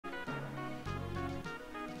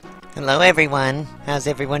Hello everyone! How's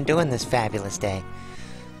everyone doing this fabulous day?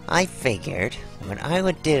 I figured what I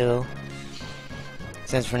would do,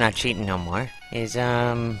 since we're not cheating no more, is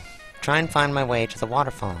try and find my way to the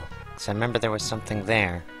waterfall. Because I remember there was something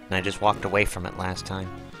there, and I just walked away from it last time.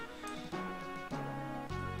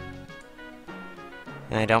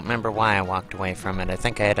 And I don't remember why I walked away from it. I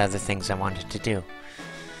think I had other things I wanted to do.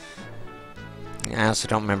 I also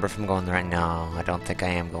don't remember if I'm going the right... No, I don't think I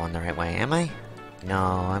am going the right way. Am I? No,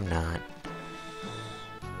 I'm not.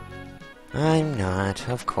 I'm not.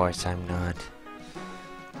 Of course I'm not.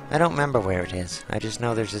 I don't remember where it is. I just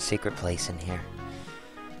know there's a secret place in here.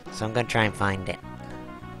 So I'm gonna try and find it.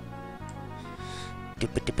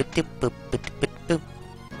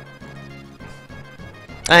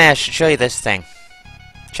 Oh yeah, I should show you this thing.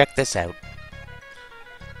 Check this out.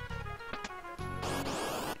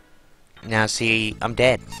 Now see, I'm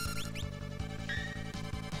dead.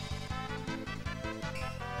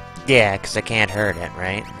 Yeah, because I can't hurt it,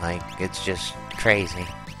 right? Like, it's just crazy.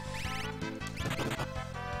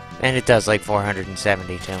 And it does like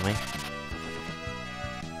 470 to me.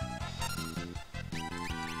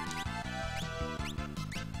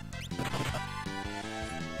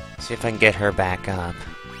 See if I can get her back up.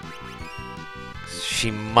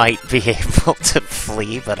 She might be able to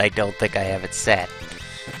flee, but I don't think I have it set.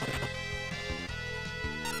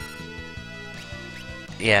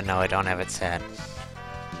 Yeah, no, I don't have it set.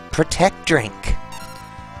 Protect drink.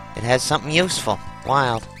 It has something useful.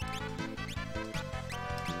 Wild.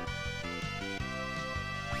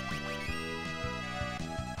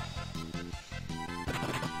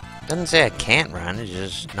 Doesn't say I can't run, it's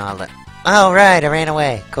just not let... Oh, right, I ran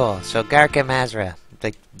away. Cool. So, Garkimasara.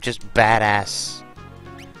 Like, just badass.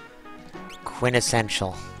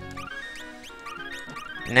 Quintessential.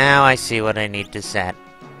 Now I see what I need to set.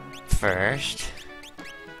 First...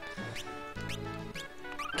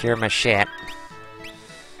 cure my shit.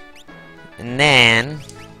 And then...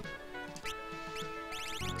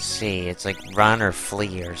 let's see, it's like run or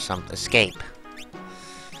flee or something. Escape.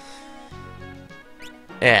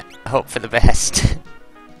 Yeah, hope for the best.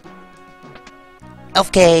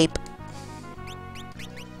 Escape!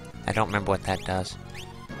 I don't remember what that does.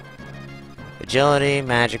 Agility,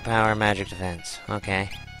 magic power, magic defense. Okay,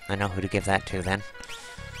 I know who to give that to then.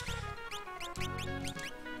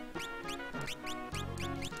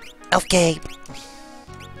 Escape!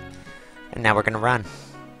 And now we're gonna run.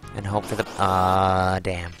 And hope for the...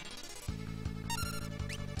 damn.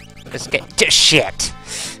 Escape. Shit!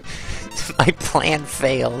 My plan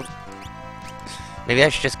failed. Maybe I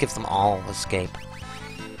should just give them all escape.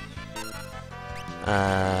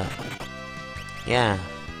 Yeah.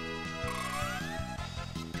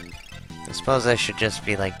 I suppose I should just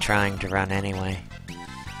be, like, trying to run anyway.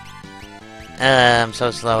 I'm so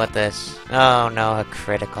slow at this. Oh no, a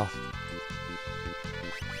critical.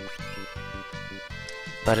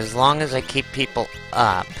 But as long as I keep people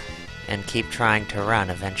up and keep trying to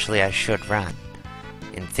run, eventually I should run.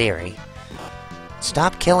 In theory.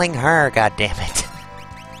 Stop killing her, goddammit.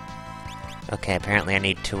 Okay, apparently I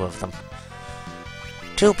need 2 of them.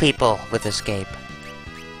 2 people with escape.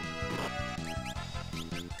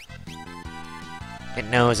 It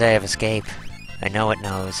knows I have escape. I know it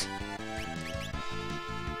knows.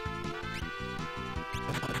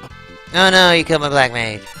 Oh no, you killed my black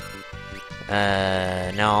mage.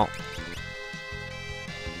 No.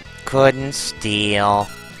 Couldn't steal.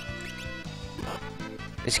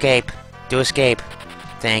 Escape. Do escape.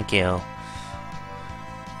 Thank you.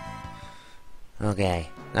 Okay,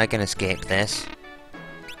 I can escape this.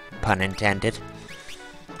 Pun intended.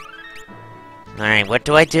 Alright, what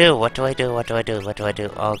do I do? What do I do? What do I do? What do I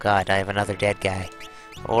do? Oh god, I have another dead guy.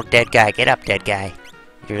 Old dead guy, get up, dead guy.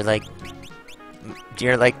 You're like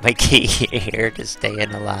my key here to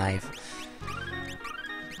staying alive.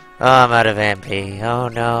 Oh, I'm out of MP. Oh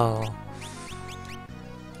no.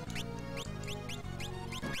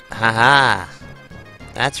 Haha.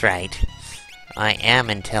 That's right. I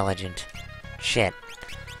am intelligent. Shit.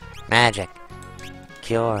 Magic.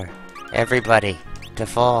 Cure. Everybody. To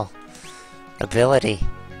fall. Ability.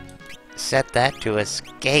 Set that to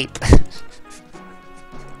escape.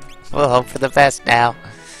 We'll hope for the best now.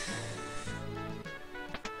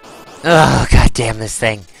 Oh, goddamn this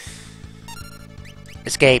thing.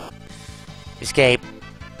 Escape. Escape.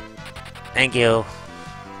 Thank you.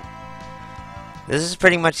 This is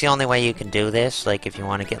pretty much the only way you can do this, like if you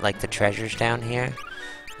want to get like the treasures down here.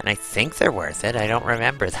 And I think they're worth it, I don't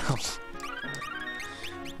remember though.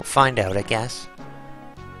 We'll find out, I guess.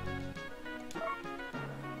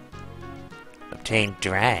 Obtain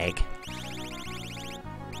drag.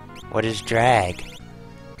 What is drag?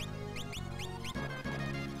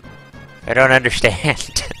 I don't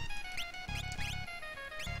understand.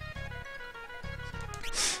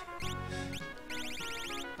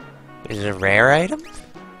 Is it a rare item?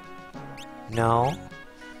 No.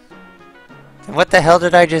 Then what the hell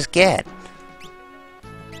did I just get?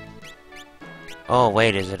 Oh,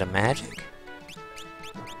 wait, is it a magic?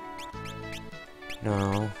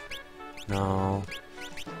 No. No.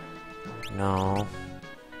 No.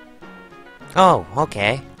 Oh,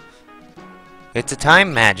 okay. It's a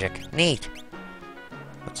time magic. Neat.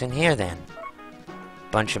 What's in here, then?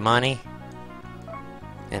 Bunch of money.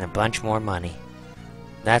 And a bunch more money.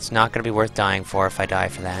 That's not gonna be worth dying for if I die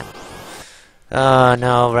for that. Oh,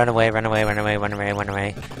 no. Run away, run away, run away, run away, run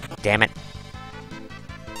away. Damn it.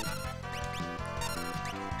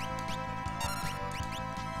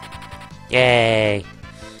 Yay!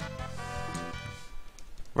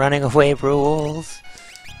 Running away rules.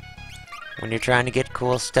 When you're trying to get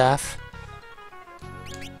cool stuff.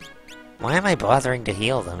 Why am I bothering to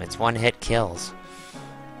heal them? It's one-hit kills.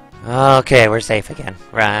 Okay, we're safe again.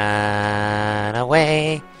 Run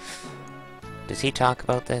away! Does he talk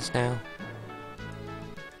about this now?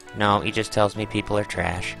 No, he just tells me people are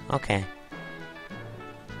trash. Okay.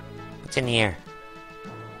 What's in here?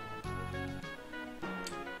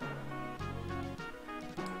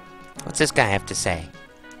 What's this guy have to say?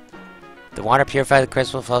 The water purified the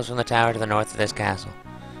crystal flows from the tower to the north of this castle.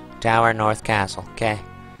 Tower, north castle. Okay.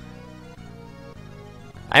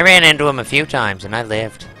 I ran into him a few times and I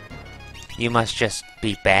lived. You must just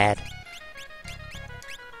be bad.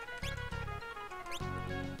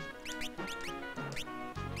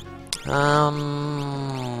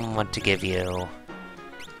 What to give you?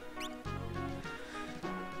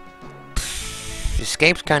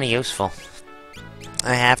 Escape's kinda useful.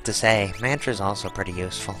 I have to say, Mantra's also pretty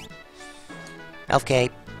useful. Elf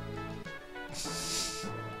Cape.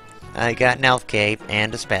 I got an Elf Cape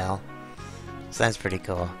and a spell. So that's pretty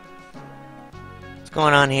cool. What's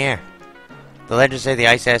going on here? The legends say the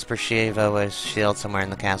Ice Esper Shiva was sealed somewhere in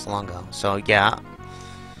the castle long ago. So yeah,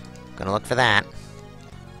 gonna look for that.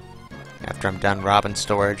 After I'm done robbing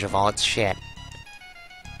storage of all its shit.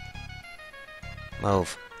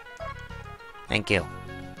 Move. Thank you.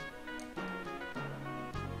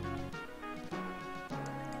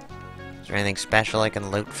 Is there anything special I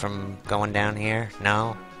can loot from going down here?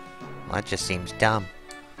 No? Well, that just seems dumb.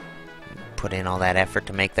 Put in all that effort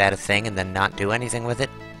to make that a thing and then not do anything with it?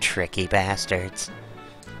 Tricky bastards.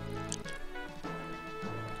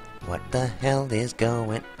 What the hell is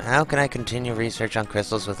going... How can I continue research on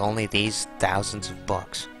crystals with only these thousands of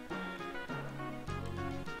books?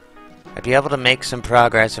 I'd be able to make some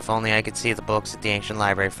progress if only I could see the books at the ancient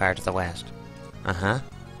library far to the west. Uh-huh.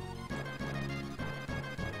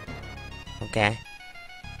 Okay.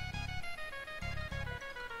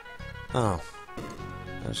 Oh.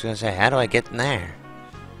 I was gonna say, how do I get in there?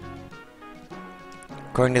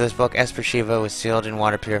 According to this book, Esper Shiva was sealed in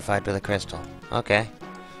water purified by the crystal. Okay.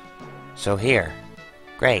 So here.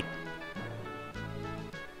 Great.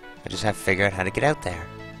 I just have to figure out how to get out there.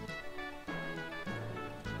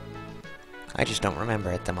 I just don't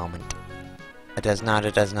remember at the moment. It does not,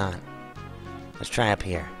 it does not. Let's try up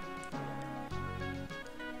here.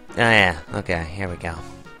 Oh yeah, okay, here we go.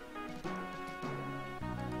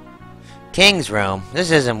 King's room?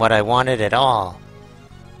 This isn't what I wanted at all.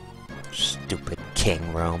 Stupid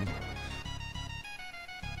king room.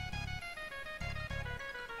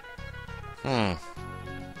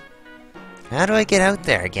 How do I get out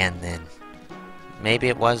there again, then? Maybe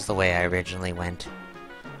it was the way I originally went.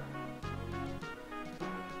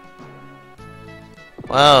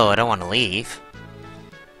 Whoa, I don't want to leave.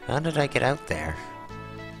 How did I get out there?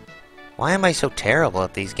 Why am I so terrible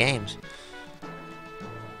at these games?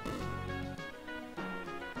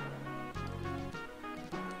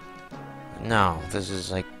 No, this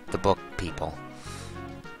is like the book people.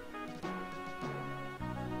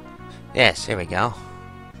 Yes, here we go.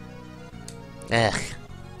 Ugh.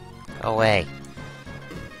 Go away.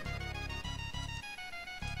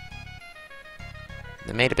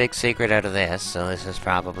 They made a big secret out of this, so this is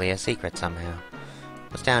probably a secret somehow.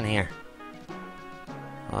 What's down here?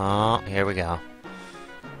 Oh, here we go.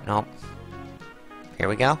 Nope. Here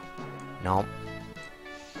we go? Nope.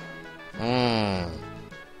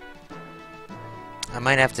 I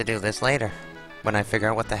might have to do this later, when I figure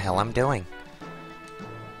out what the hell I'm doing.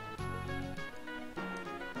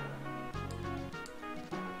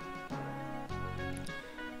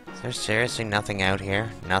 Is there seriously nothing out here?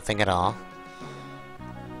 Nothing at all?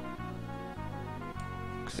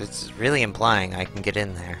 Because it's really implying I can get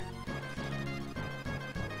in there.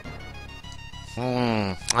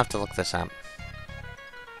 I'll have to look this up.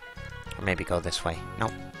 Or maybe go this way.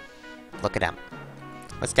 Nope. Look it up.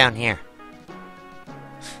 What's down here?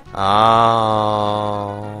 Oh,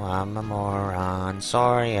 I'm a moron.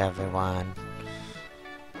 Sorry, everyone.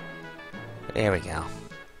 There we go.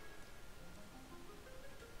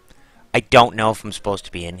 I don't know if I'm supposed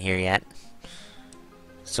to be in here yet.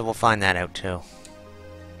 So we'll find that out, too.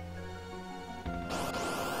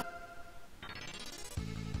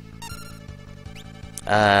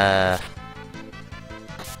 Yeah,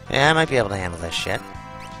 I might be able to handle this shit.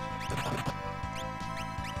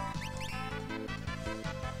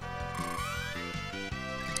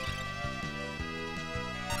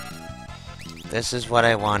 This is what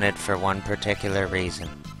I wanted for one particular reason.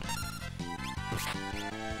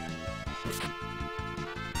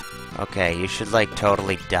 Okay, you should, like,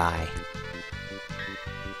 totally die.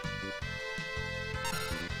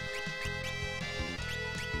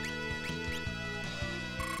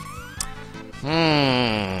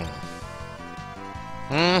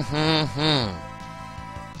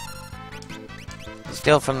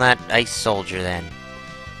 Steal from that ice soldier, then.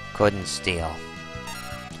 Couldn't steal.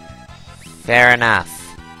 Fair enough.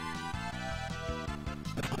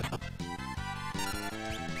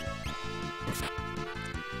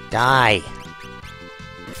 Die.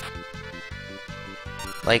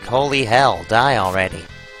 Like, holy hell, die already.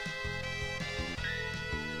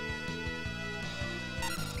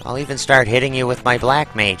 I'll even start hitting you with my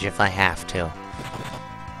black mage if I have to.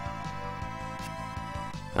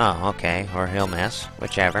 Oh, okay, or he'll miss,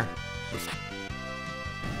 whichever.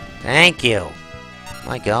 Thank you!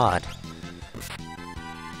 My god.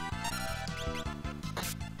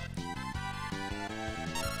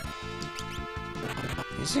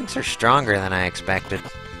 These things are stronger than I expected.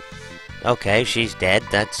 Okay, she's dead,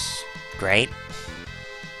 that's great.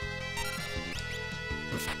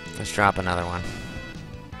 Let's drop another one.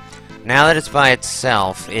 Now that it's by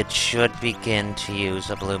itself, it should begin to use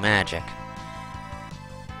a blue magic.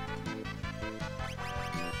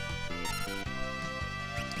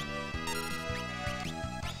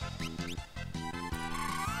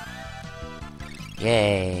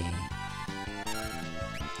 Yay.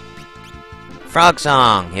 Frog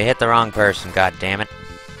song! You hit the wrong person, god damn it.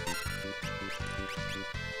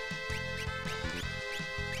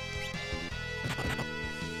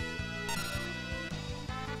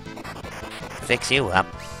 Fix you up.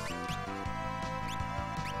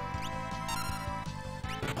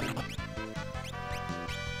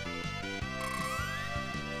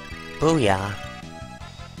 Booyah.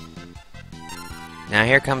 Now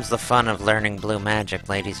here comes the fun of learning blue magic,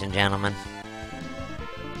 ladies and gentlemen.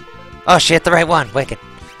 Oh, she hit the right one! Wicked.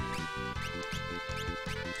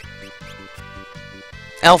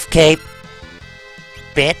 Elf Cape!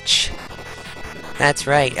 Bitch! That's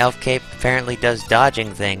right, Elf Cape apparently does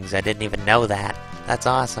dodging things. I didn't even know that. That's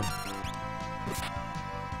awesome.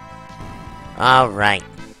 Alright.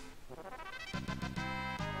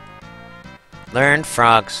 Learn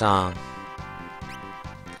Frog Song.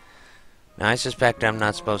 Now, I suspect I'm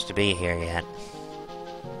not supposed to be here yet.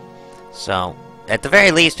 So, at the very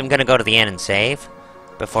least, I'm gonna go to the inn and save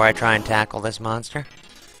before I try and tackle this monster.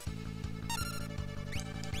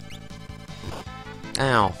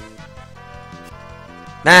 Ow.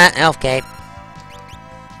 Ah, Elf Cape.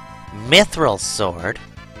 Mithril Sword?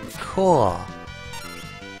 Cool.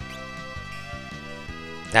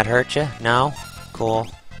 That hurt you? No? Cool.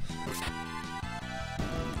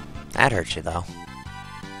 That hurt you, though.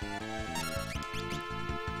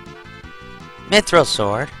 Mithril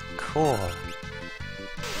Sword? Cool.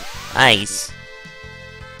 Ice.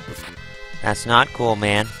 That's not cool,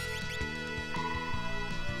 man.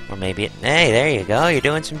 Or maybe it... Hey, there you go. You're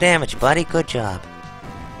doing some damage, buddy. Good job.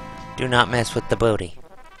 Do not mess with the booty.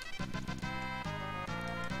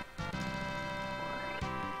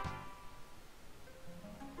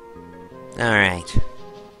 Alright.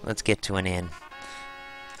 Let's get to an inn.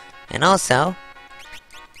 And also...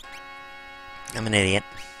 I'm an idiot.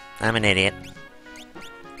 I'm an idiot.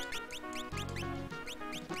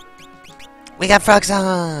 We got Frog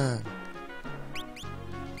Song!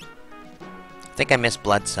 I think I missed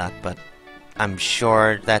Bloodsuck, but I'm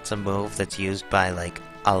sure that's a move that's used by, like,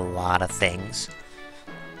 a lot of things.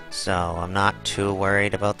 So, I'm not too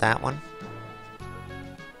worried about that one.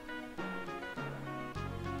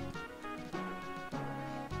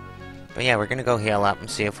 But yeah, we're gonna go heal up and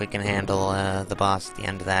see if we can handle the boss at the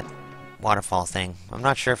end of that waterfall thing. I'm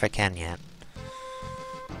not sure if I can yet.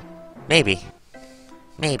 Maybe.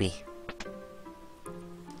 Maybe.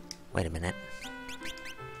 Wait a minute.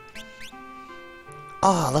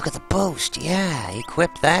 Oh, look at the boost! Yeah,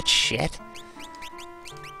 equip that shit!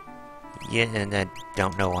 Yeah, and I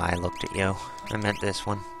don't know why I looked at you. I meant this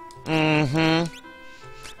one. Mm-hmm.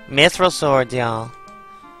 Mithril sword, y'all.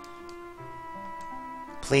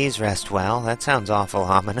 Please rest well. That sounds awful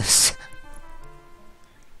ominous.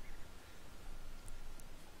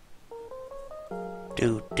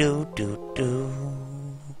 Do do do do.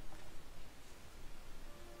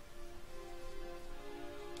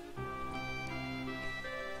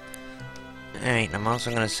 Alright, I'm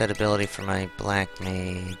also gonna set ability for my black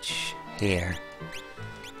mage here.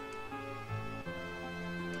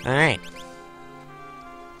 Alright.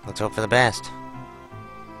 Let's hope for the best.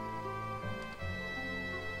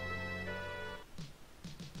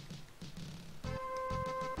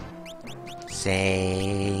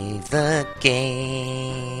 Save the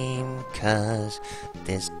game, 'cause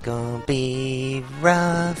this gonna be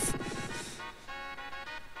rough.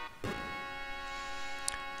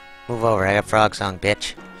 Move over, I got frog song,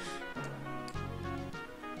 bitch.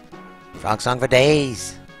 Frog song for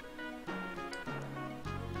days.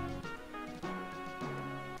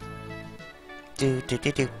 Do do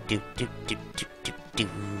do do do do do do do do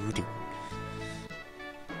do.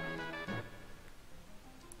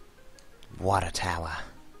 Water tower.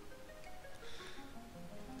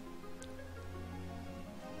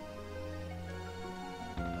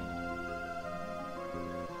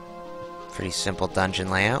 Pretty simple dungeon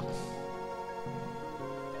layout.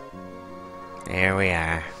 There we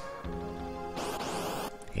are.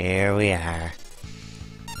 Here we are.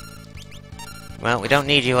 Well, we don't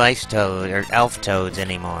need you ice toad or elf toads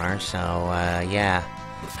anymore, so yeah.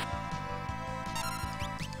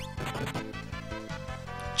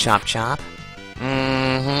 Chop chop.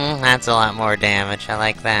 That's a lot more damage. I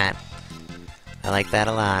like that. I like that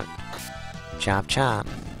a lot. Chop chop.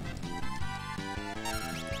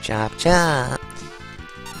 Chop chop.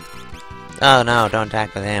 Oh no, don't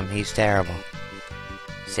attack with him. He's terrible.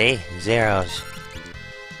 See? Zeros.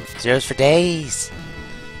 Zeros for days.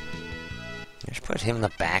 Just put him in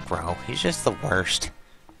the back row. He's just the worst.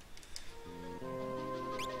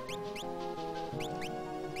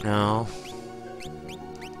 No.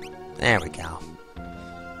 There we go.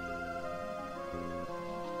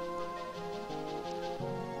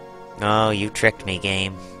 Oh, you tricked me,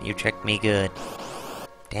 game. You tricked me good.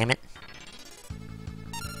 Damn it.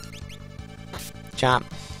 Chop.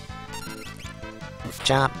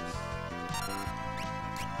 Chop.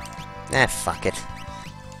 Eh, fuck it.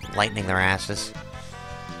 Lightning their asses.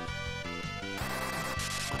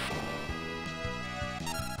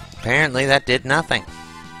 Apparently that did nothing.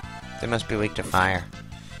 They must be weak to fire.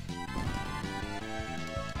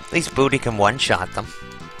 At least Booty can one-shot them.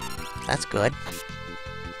 That's good.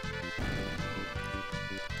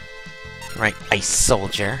 Right, Ice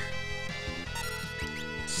Soldier.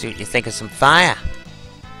 See what you think of some fire.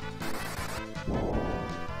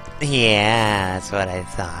 Yeah, that's what I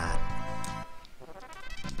thought.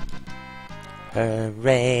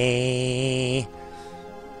 Hooray!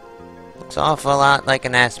 Looks an awful lot like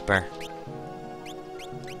an Esper.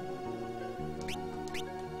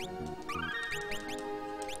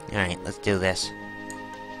 Alright, let's do this.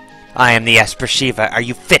 I am the Esper Shiva. Are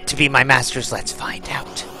you fit to be my masters? Let's find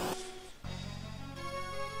out.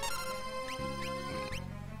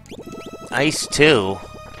 Ice 2?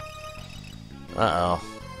 Uh-oh.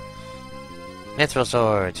 Mithril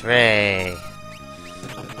swords, hooray!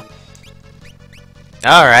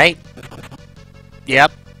 Alright.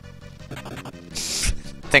 Yep.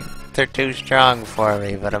 Think they're too strong for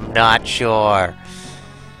me, but I'm not sure.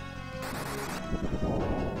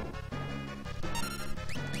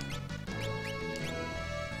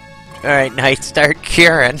 Alright, Knight, start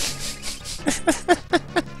curing.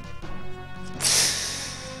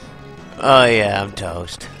 Oh yeah, I'm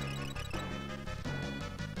toast.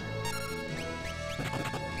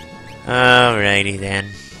 Alrighty then.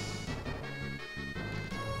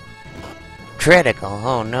 Critical,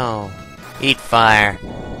 oh no. Eat fire.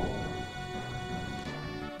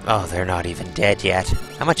 Oh, they're not even dead yet.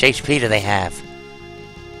 How much HP do they have?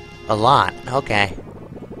 A lot, okay.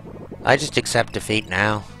 I just accept defeat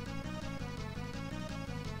now.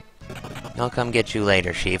 I'll come get you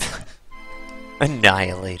later, Shiva.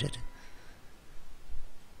 Annihilated.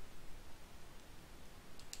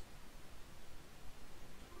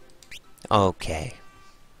 Okay.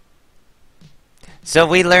 So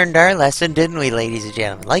we learned our lesson, didn't we, ladies and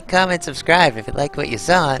gentlemen? Like, comment, subscribe if you like what you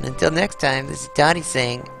saw. And until next time, this is Donnie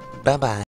saying bye-bye.